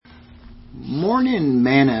Morning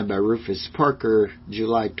Manna by Rufus Parker,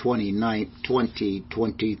 July 29th,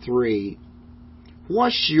 2023.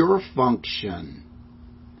 What's your function?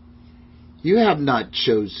 You have not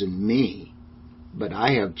chosen me, but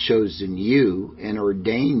I have chosen you and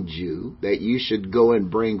ordained you that you should go and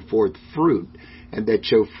bring forth fruit, and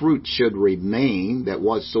that your fruit should remain, that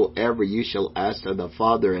whatsoever you shall ask of the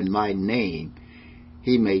Father in my name,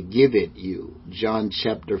 he may give it you. John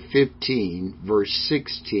chapter 15, verse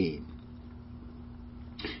 16.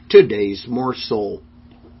 Today's morsel.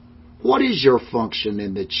 What is your function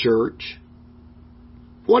in the church?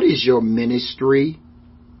 What is your ministry?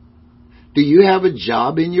 Do you have a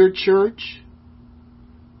job in your church?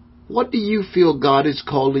 What do you feel God is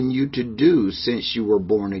calling you to do since you were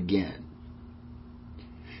born again?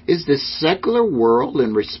 Is the secular world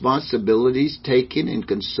and responsibilities taking and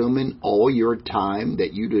consuming all your time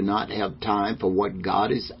that you do not have time for what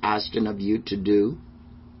God is asking of you to do?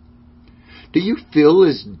 Do you feel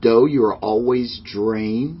as though you're always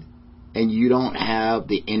drained and you don't have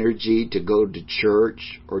the energy to go to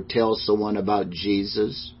church or tell someone about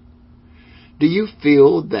Jesus? Do you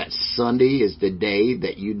feel that Sunday is the day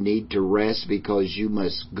that you need to rest because you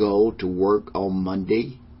must go to work on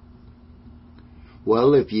Monday?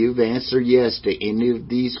 Well, if you've answered yes to any of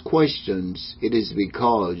these questions, it is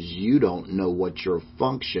because you don't know what your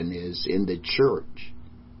function is in the church.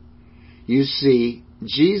 You see,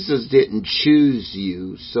 Jesus didn't choose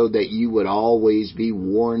you so that you would always be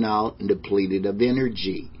worn out and depleted of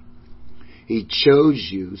energy. He chose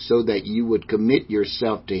you so that you would commit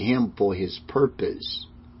yourself to Him for His purpose,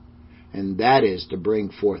 and that is to bring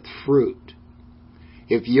forth fruit.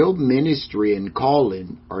 If your ministry and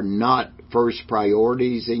calling are not first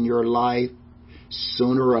priorities in your life,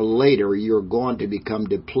 sooner or later you're going to become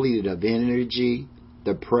depleted of energy,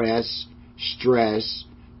 depressed, stressed,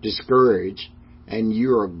 discouraged, and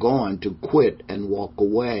you are going to quit and walk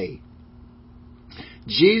away.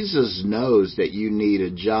 Jesus knows that you need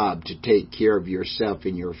a job to take care of yourself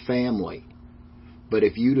and your family. But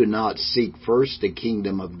if you do not seek first the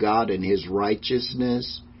kingdom of God and His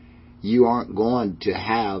righteousness, you aren't going to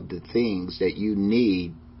have the things that you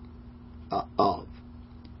need of.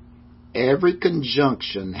 Every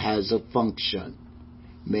conjunction has a function.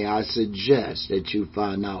 May I suggest that you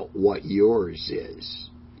find out what yours is.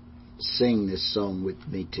 Sing this song with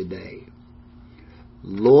me today.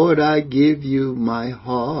 Lord, I give you my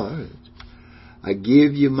heart. I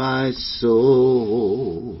give you my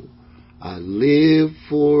soul. I live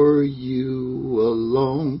for you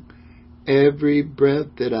alone. Every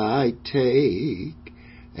breath that I take,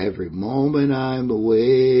 every moment I'm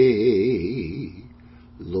away.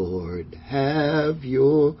 Lord, have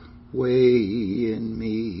your way in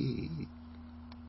me.